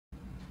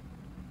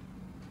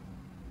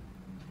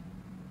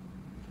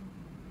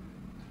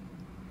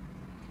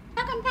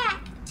Welcome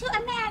back to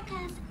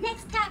America's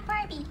Next Top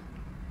Barbie.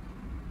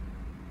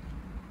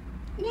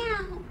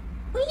 Now,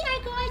 we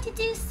are going to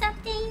do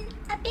something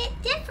a bit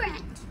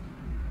different.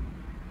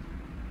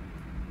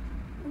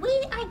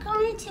 We are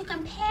going to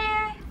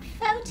compare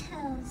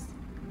photos,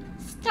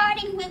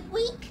 starting with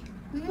week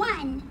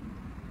 1.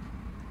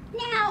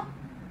 Now,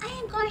 I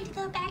am going to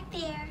go back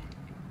there,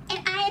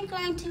 and I am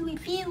going to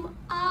review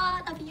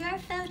all of your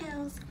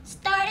photos,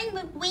 starting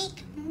with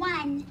week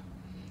 1.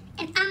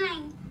 And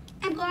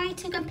I'm going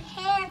to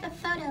compare the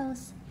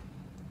photos,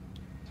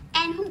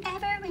 and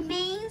whoever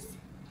remains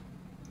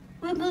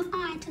will move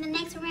on to the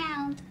next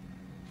round.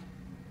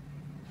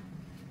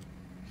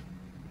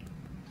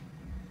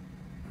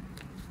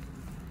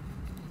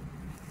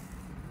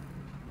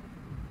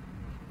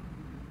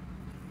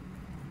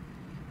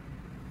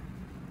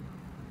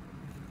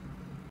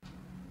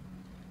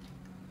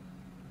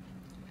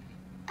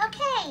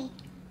 Okay,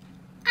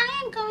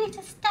 I am going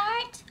to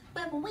start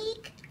with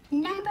week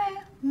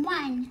number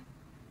 1.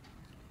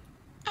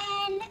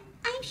 And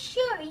I'm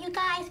sure you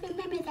guys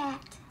remember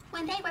that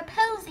when they were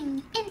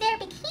posing in their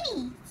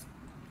bikinis.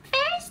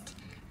 First,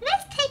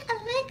 let's take a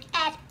look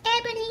at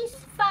Ebony's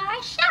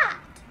far shot.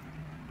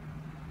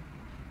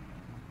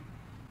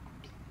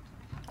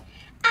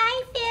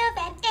 I feel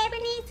that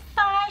Ebony's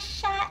far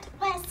shot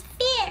was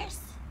fierce.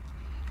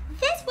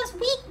 This was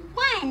week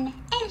 1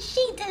 and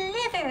she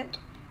delivered.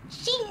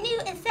 She knew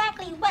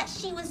exactly what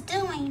she was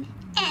doing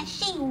and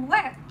she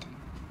worked.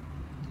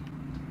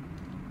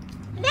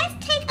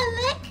 Let's take a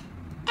look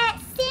at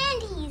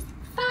Sandy's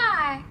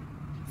far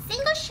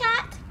single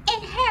shot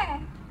in her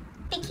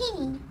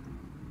bikini.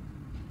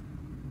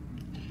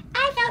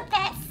 I felt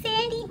that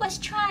Sandy was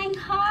trying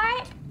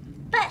hard,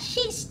 but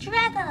she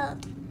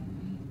struggled.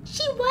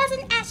 She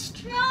wasn't as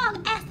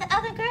strong as the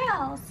other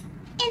girls.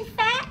 In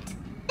fact,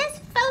 this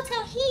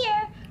photo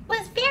here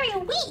was very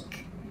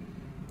weak.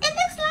 It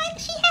looks like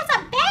she has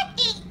a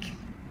backache,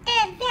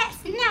 and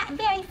that's not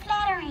very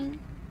flattering.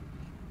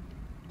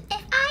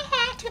 If I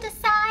had to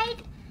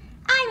decide,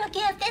 I will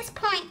give this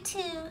point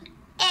to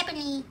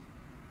Ebony.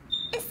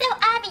 It's so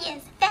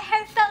obvious that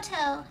her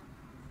photo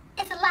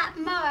is a lot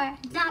more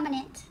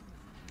dominant.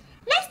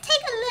 Let's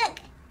take a look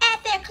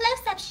at their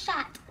close-up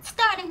shot,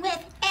 starting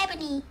with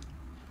Ebony.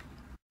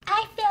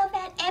 I feel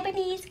that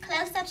Ebony's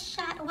close-up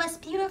shot was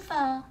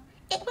beautiful.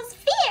 It was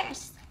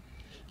fierce.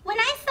 When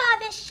I saw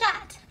this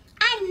shot,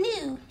 I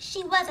knew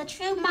she was a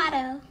true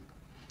model.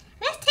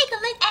 Let's take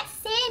a look at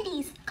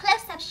Sandy's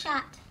close-up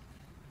shot.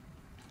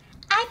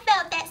 I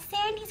felt that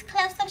Sandy's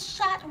close-up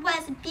shot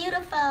was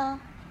beautiful.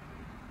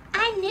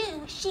 I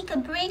knew she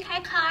could bring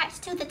her cards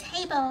to the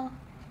table.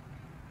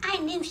 I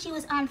knew she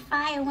was on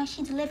fire when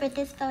she delivered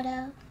this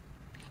photo.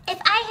 If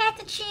I had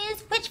to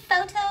choose which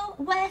photo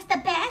was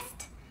the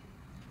best,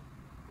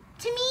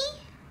 to me,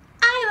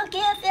 I will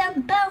give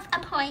them both a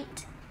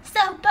point.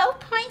 So both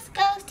points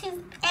goes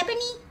to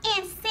Ebony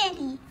and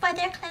Sandy for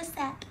their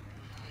close-up.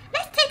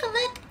 Let's take a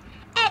look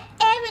at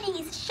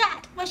Ebony's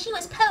shot when she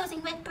was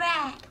posing with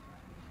Brad.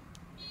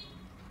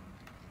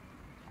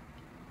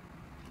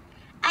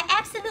 I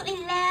absolutely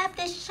love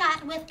this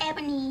shot with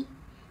Ebony.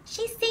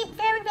 She seemed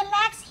very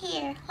relaxed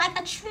here, like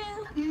a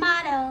true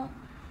model.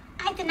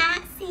 I did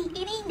not see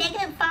any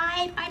negative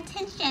vibe or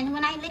tension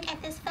when I look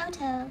at this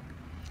photo.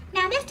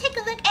 Now let's take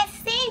a look at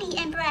Sandy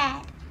and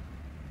Brad.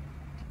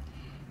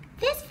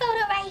 This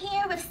photo right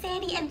here with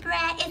Sandy and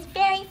Brad is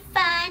very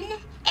fun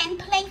and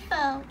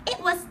playful.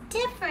 It was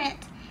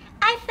different.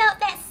 I felt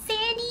that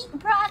Sandy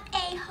brought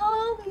a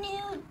whole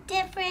new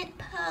different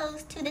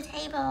pose to the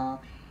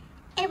table.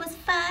 It was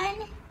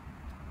fun,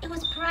 it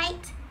was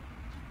bright,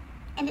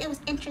 and it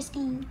was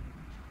interesting.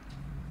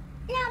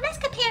 Now let's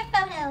compare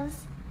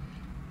photos.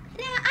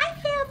 Now I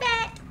feel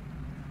that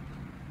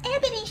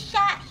Ebony's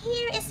shot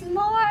here is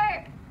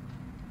more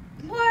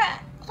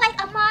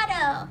like a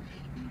model.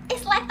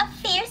 It's like a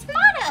fierce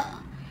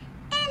model.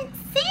 And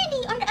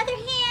Sandy, on the other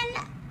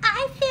hand,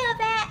 I feel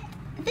that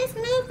this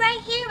move right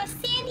here with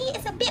Sandy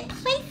is a bit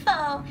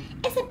playful.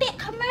 It's a bit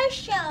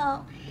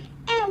commercial.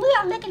 And we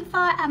are looking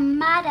for a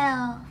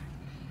model.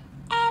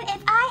 And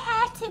if I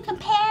had to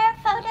compare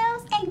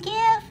photos and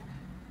give,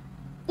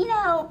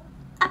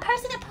 a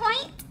person a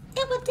point,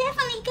 it would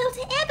definitely go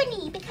to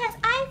Ebony because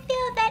I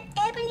feel that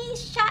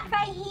Ebony's shot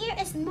right here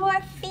is more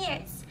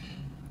fierce.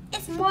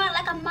 It's more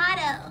like a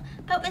model.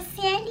 But with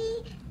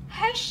Sandy,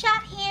 her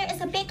shot here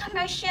is a bit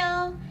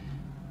commercial.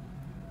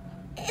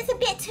 It's a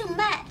bit too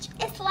much.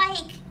 It's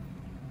like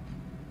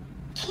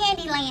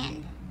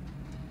Candyland.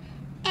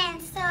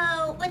 And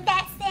so, with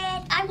that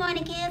said, I'm going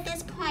to give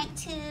this point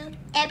to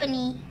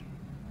Ebony.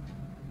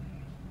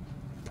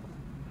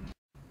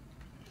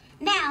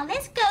 Now,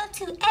 let's go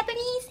to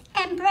Ebony's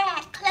and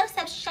Brad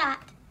close-up shot.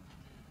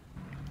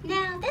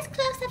 Now, this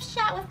close-up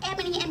shot with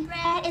Ebony and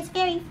Brad is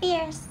very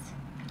fierce.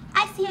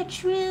 I see a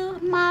true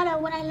model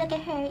when I look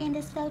at her in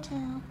this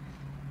photo.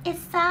 It's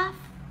soft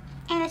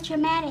and it's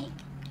dramatic.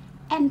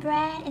 And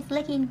Brad is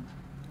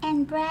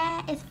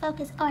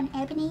focused on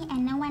Ebony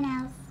and no one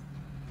else.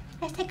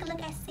 Let's take a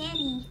look at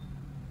Sandy.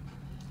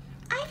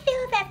 I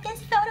feel that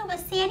this photo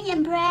with Sandy Sandy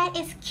and Brad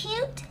is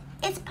cute,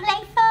 it's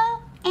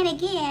playful, and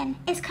again,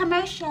 it's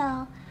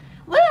commercial.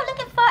 We're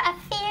looking for a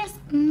fierce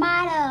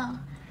model.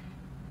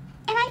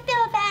 And I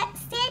feel that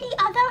Sandy,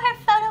 although her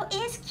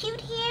photo is cute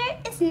here,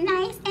 it's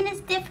nice and it's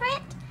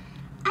different,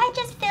 I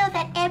just feel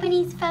that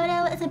Ebony's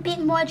photo is a bit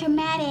more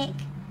dramatic.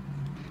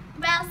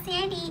 While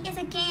Sandy is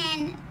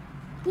again,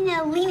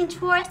 leaning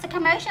towards the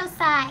commercial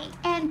side,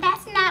 and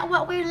that's not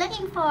what we're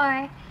looking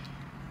for.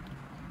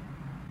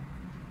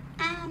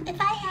 If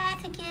I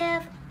had to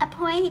give a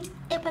point,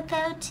 it would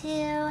go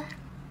to,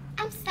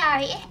 I'm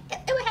sorry,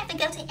 it would have to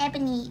go to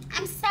Ebony.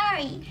 I'm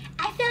sorry.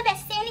 I feel that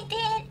Sandy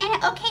did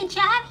an okay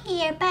job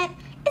here, but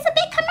it's a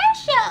bit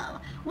commercial.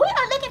 We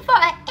are looking for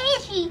an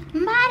edgy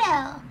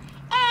model.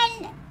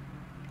 And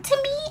to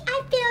me,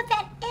 I feel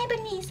that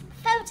Ebony's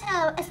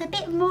photo is a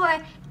bit more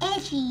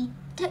edgy,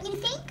 don't you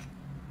think?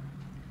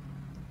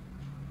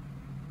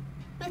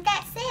 With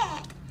that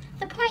said,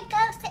 the point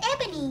goes to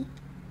Ebony.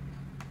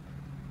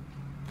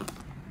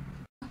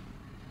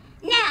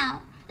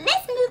 Now,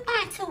 let's move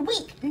on to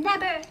week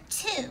number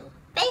 2.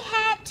 They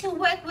had to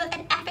work with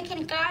an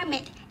African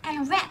garment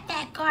and wrap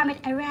that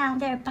garment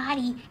around their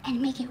body and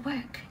make it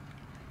work.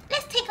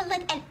 Let's take a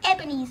look at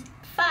Ebony's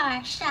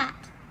far shot.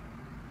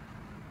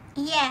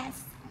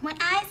 Yes, when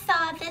I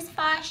saw this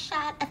far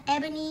shot of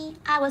Ebony,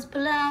 I was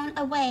blown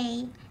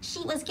away. She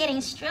was getting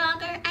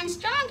stronger and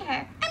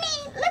stronger.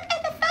 I mean, look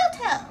at the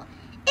photo.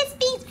 It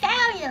speaks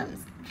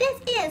volumes.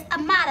 This is a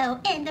model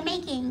in the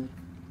making.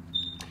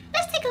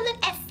 Let's take a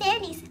look at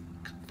Sandy's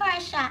far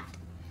shot.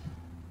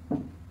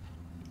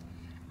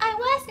 I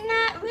was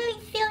not really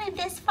feeling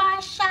this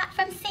far shot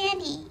from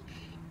Sandy.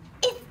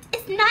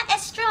 It's not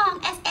as strong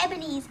as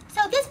Ebony's,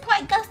 so this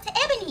point goes to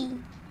Ebony.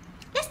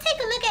 Let's take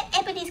a look at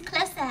Ebony's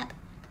close-up.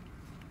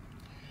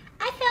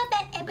 I felt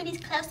that Ebony's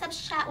close-up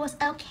shot was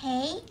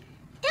okay.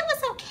 It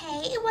was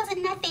okay. It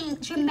wasn't nothing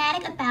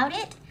dramatic about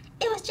it.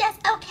 It was just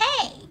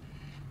okay.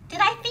 Did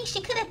I think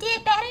she could have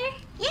did better?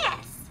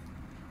 Yes.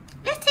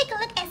 Let's take a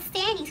look at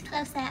Sandy's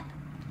close-up.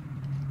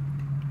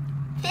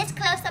 This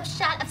close-up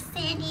shot of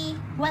Sandy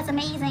was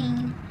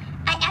amazing.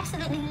 I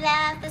absolutely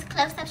love this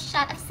close-up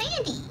shot of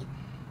Sandy.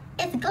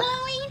 It's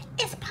glowing,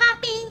 it's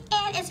popping,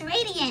 and it's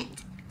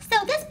radiant.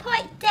 So this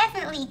point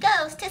definitely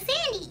goes to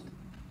Sandy.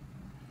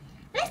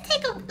 Let's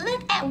take a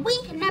look at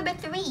week number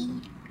 3,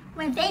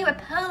 when they were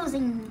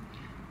posing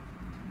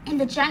in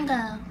the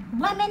jungle.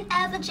 Woman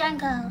of the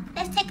jungle.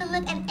 Let's take a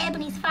look at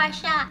Ebony's far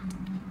shot.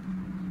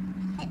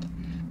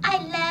 I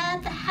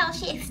love how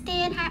she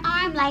extended her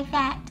arm like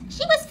that.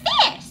 She was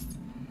fierce.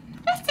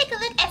 Let's take a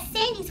look at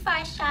Sandy's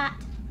far shot.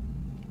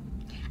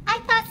 I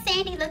thought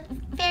Sandy looked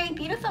very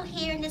beautiful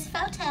here in this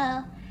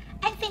photo.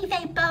 I think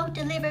they both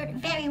delivered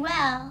very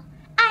well.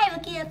 I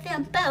will give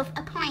them both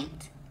a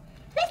point.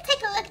 Let's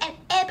take a look at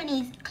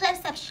Ebony's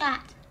close-up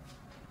shot.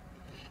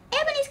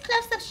 Ebony's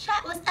close-up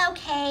shot was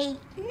okay.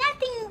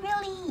 Nothing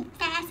really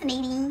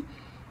fascinating.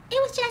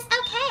 It was just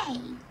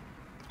okay.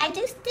 I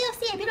do still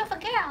see a beautiful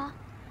girl.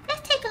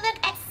 Let's take a look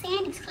at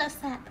Sandy's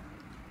close-up.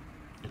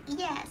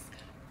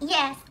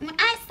 Yes, when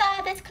I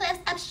saw this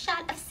close-up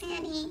shot of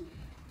Sandy,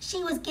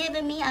 she was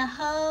giving me a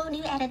whole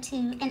new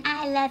attitude, and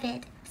I love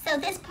it. So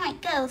this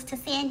point goes to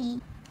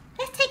Sandy.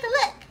 Let's take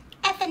a look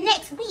at the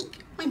next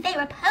week when they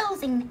were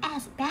posing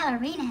as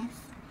ballerinas.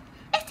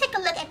 Let's take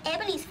a look at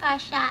Ebony's far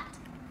shot.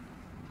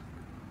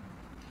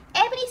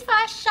 Ebony's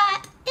far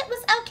shot, it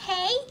was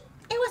okay.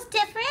 It was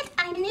different.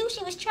 I knew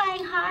she was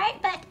trying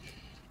hard, but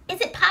is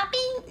it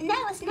popping?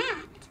 No, it's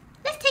not.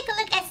 Let's take a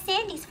look at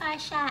Sandy's far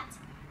shot.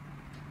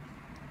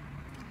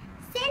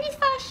 Sandy's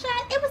far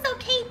shot, it was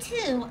okay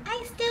too.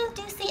 I still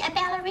do see a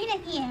ballerina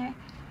here.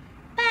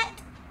 But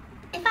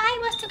if I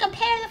was to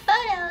compare the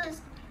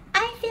photos,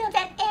 I feel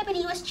that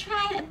Ebony was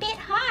trying a bit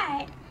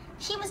hard.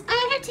 She was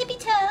on her tippy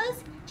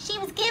toes. She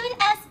was giving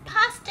us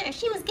posture.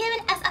 She was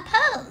giving us a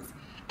pose.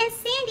 And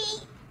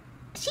Sandy,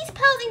 she's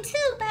posing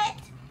too, but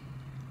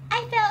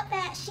I felt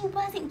that she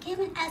wasn't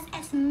giving us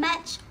as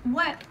much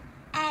work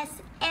as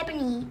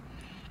Ebony.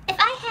 If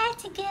I had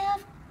to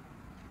give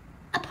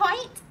a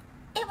point,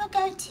 it would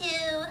go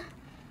to,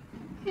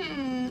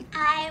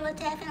 I will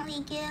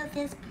definitely give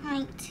this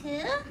point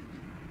to,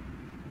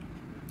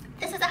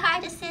 this is a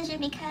hard decision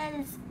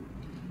because,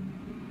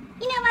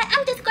 you know what,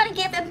 I'm just going to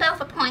give them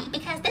both a point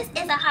because this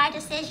is a hard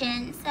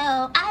decision,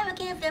 so I will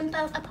give them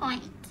both a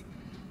point.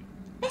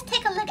 Let's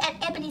take a look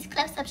at Ebony's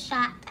close-up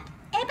shot.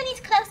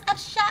 Ebony's close-up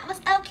shot was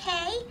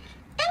okay.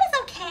 It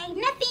was okay,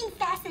 nothing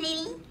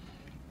fascinating.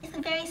 It's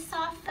a very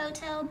soft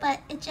photo, but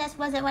it just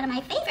wasn't one of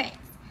my favorites.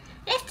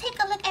 Let's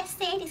take a look at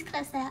Sandy's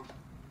close-up.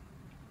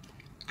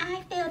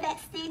 I feel that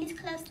Sandy's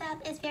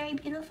close-up is very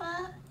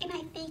beautiful, and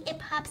I think it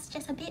pops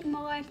just a bit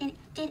more than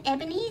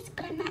Ebony's,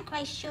 but I'm not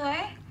quite sure.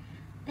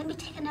 Let me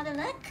take another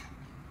look.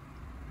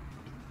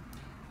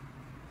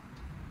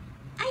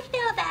 I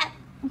feel that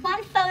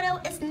one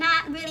photo is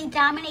not really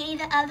dominating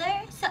the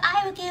other, so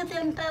I will give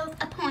them both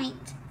a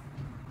point.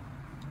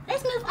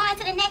 Let's move on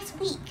to the next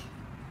week.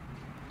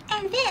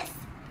 And this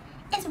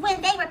is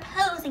when they were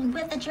posing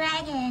with the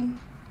dragon.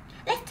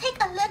 Let's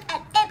take a look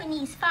at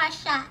Ebony's far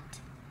shot.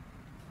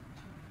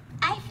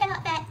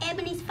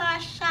 Ebony's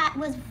first shot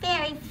was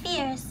very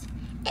fierce.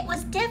 It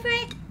was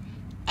different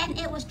and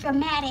it was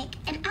dramatic,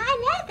 and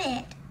I love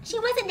it. She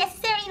wasn't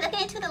necessarily looking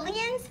into the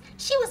lens.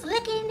 She was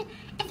looking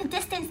in the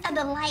distance of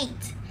the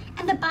light.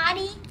 And the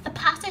body, the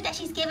posture that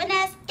she's given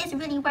us is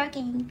really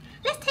working.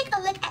 Let's take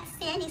a look at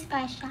Sandy's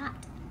first shot.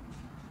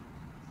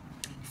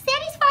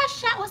 Sandy's first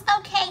shot was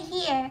okay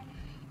here.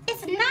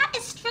 It's not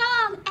as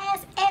strong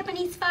as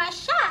Ebony's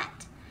first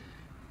shot.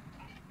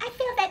 I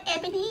feel that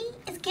Ebony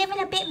is giving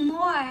a bit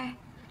more.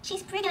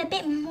 She's bringing a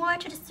bit more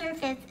to the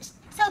surface.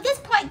 So this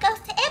point goes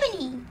to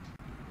Ebony.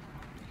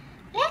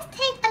 Let's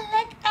take a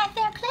look at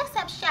their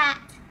close-up shot.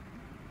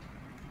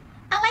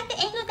 I like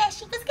the angle that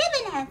she was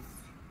giving us.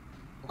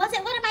 Was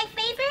it one of my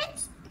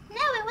favorites? No,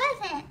 it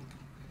wasn't.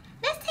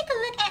 Let's take a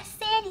look at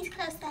Sandy's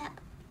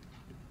close-up.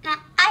 Now,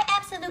 I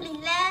absolutely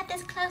love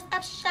this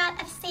close-up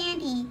shot of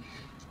Sandy.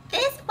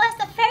 This was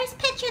the first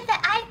picture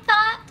that I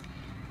thought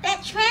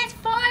that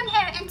transformed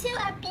her into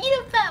a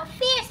beautiful,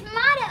 fierce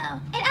model.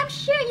 And I'm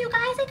sure you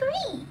guys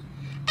agree.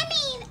 I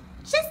mean,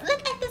 just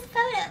look at this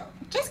photo.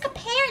 Just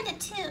compare the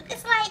two.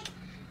 It's like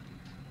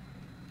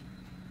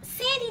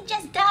Sandy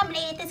just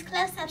dominated this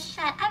close-up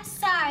shot. I'm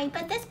sorry,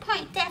 but this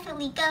point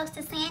definitely goes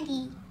to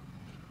Sandy.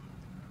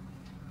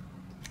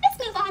 Let's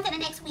move on to the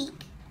next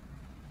week.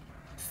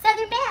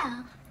 Southern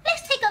Belle.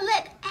 Let's take a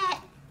look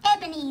at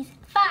Ebony's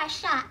first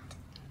shot.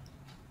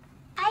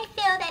 I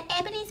feel that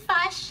Ebony's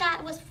first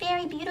shot was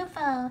very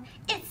beautiful.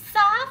 It's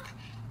soft,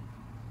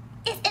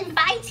 it's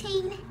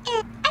inviting,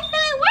 and I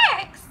feel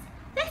it works.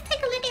 Let's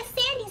take a look at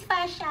Sandy's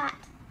first shot.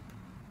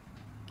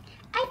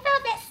 I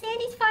felt that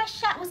Sandy's first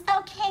shot was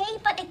okay,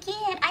 but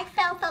again, I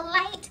felt the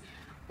light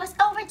was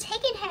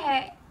overtaking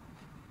her.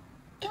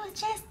 It was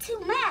just too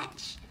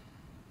much.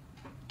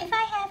 If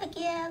I had to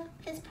give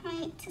this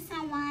point to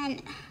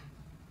someone,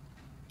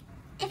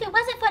 if it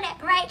wasn't for that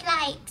bright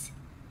light,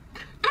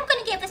 I'm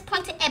going to give this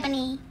point to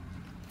Ebony.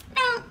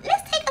 Now,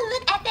 let's take a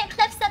look at their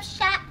close-up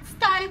shot,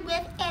 starting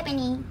with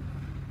Ebony.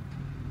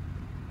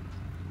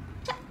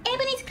 So,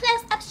 Ebony's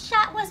close-up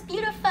shot was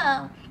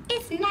beautiful.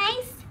 It's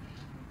nice,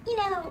 you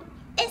know,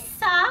 it's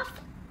soft.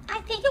 I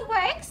think it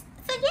works.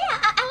 So yeah,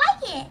 I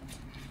like it.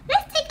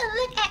 Let's take a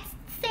look at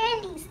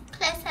Sandy's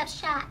close-up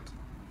shot.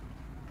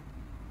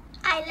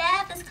 I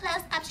love this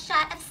close-up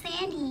shot of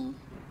Sandy.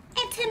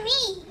 And to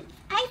me,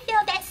 I feel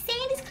that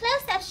Sandy's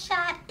close-up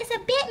shot is a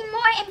bit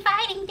more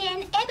inviting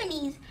than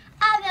Ebony's,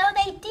 although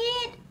they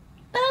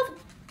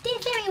both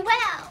did very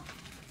well.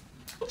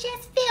 I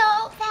just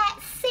feel that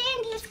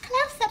Sandy's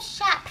close-up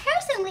shot,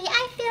 personally,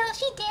 I feel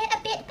she did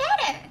a bit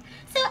better.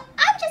 So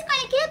I'm just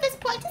going to give this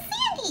point to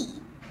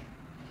Sandy.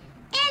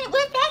 And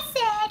with that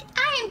said,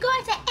 I am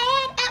going to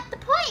add up the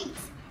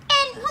points.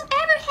 And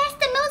whoever has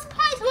the most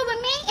points will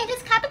remain in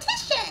this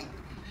competition.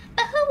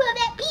 But who will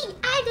that be?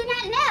 I do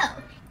not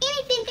know.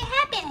 Anything could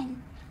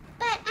happen.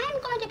 But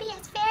I'm going to be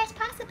as fair as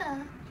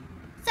possible.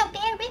 So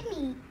bear with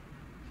me.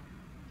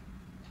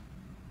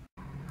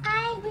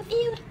 I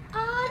reviewed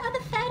all of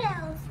the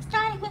photos,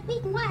 starting with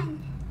week 1.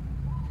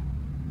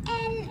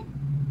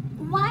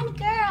 And one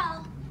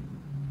girl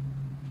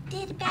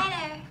did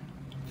better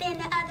than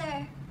the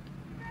other.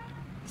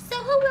 So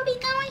who will be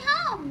going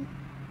home?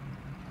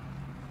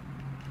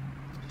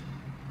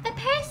 The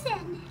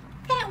person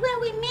that will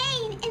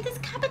remain in this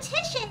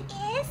competition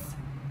is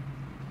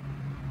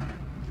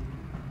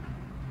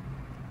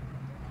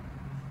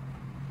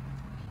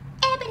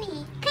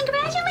Ebony.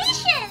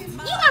 Congratulations!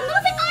 You are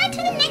moving on to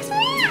the next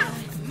round.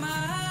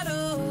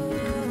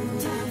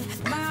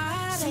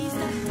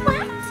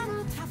 What?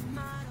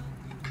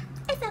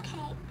 It's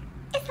okay.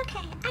 It's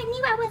okay. I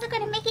knew I wasn't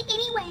going to make it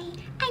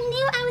anyway. I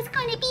knew I was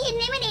going to be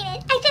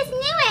eliminated. I just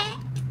knew it.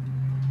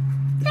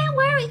 Don't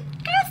worry.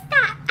 Girl,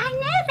 stop. I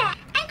know that.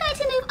 I'm going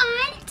to move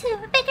on to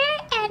bigger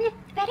and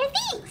better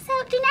things. So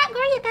do not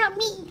worry about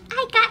me.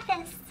 I got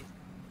this.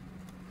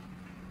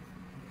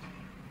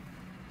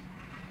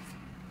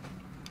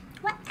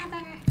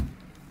 Whatever.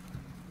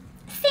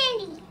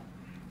 Sandy.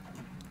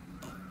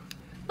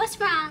 What's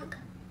wrong?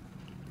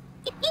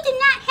 You did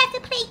not have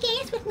to play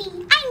games with me.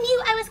 I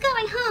knew I was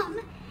going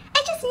home.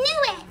 I just knew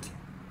it.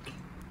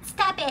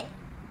 Stop it.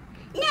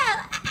 No,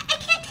 I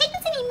can't take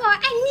this anymore.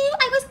 I knew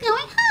I was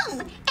going home.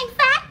 In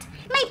fact,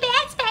 my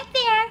bag's back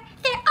there.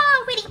 They're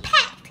already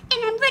packed and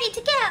I'm ready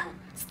to go.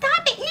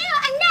 Stop it. No,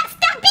 I'm not.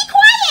 Stop. Be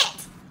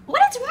quiet.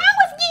 What is wrong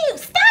with you?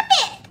 Stop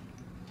it.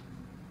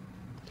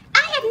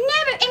 I have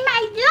never in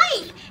my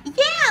life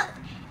yelled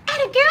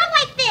at a girl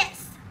like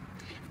this.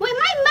 When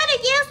my mother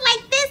yells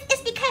like this,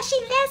 it's because she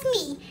loves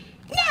me.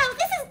 No,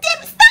 this is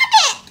different. Stop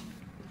it.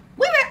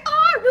 We were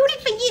all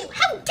rooting for you.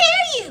 How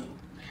dare you?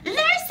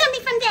 Learn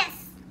something from this.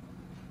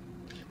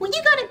 When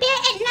you go to bed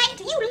at night,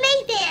 you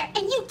lay there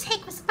and you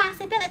take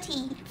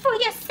responsibility for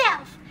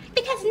yourself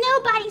because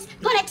nobody's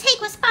going to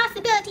take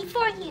responsibility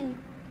for you.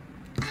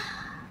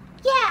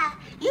 Yeah,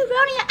 you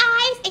rolling your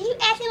eyes and you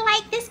acting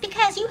like this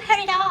because you heard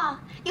it all.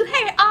 You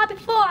heard it all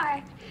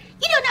before.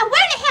 You don't know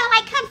where the hell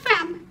I come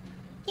from.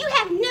 You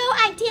have no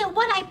idea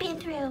what I've been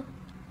through.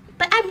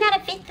 But I'm not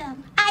a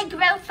victim. I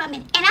grow from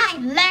it and I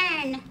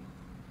learn.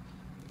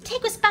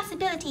 Take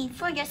responsibility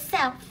for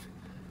yourself.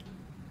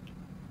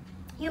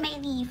 You may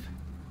leave.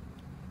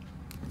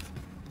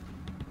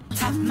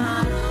 Top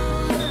model.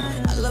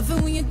 I love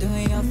it when you're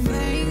doing your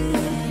thing.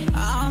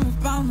 I'm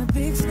up on the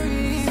big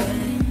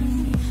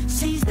screen.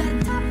 She's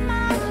the top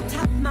model,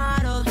 top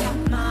model,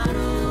 top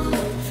model.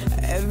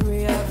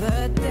 Every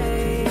other day.